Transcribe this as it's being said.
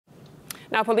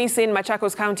Now, police in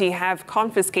Machakos County have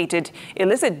confiscated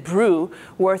illicit brew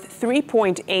worth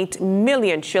 3.8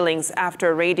 million shillings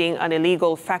after raiding an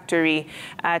illegal factory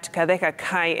at Katheka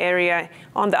Kai area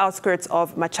on the outskirts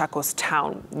of Machakos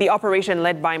town. The operation,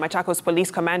 led by Machakos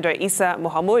Police Commander Isa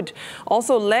Mohamud,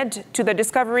 also led to the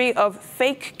discovery of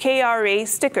fake KRA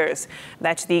stickers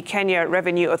that the Kenya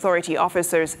Revenue Authority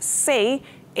officers say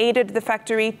aided the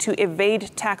factory to evade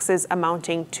taxes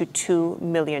amounting to 2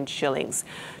 million shillings.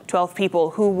 12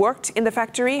 people who worked in the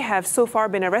factory have so far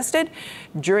been arrested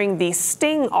during the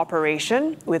sting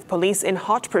operation, with police in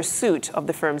hot pursuit of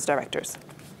the firm's directors.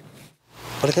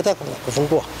 Walikataka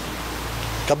kufungua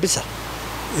kabisa,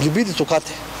 ilibidi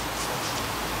tukate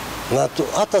na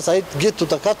hata sasa gate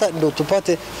tutakata ndio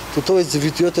tupate tutoe hizo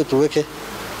vitu yote tuweke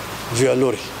juu ya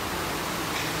lori.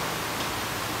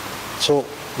 So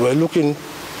we're looking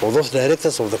for those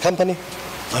directors of the company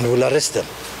and we'll arrest them,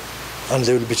 and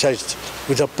they will be charged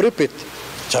with appropriate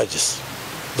charges,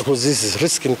 because this is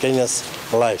risking Kenya's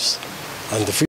lives and the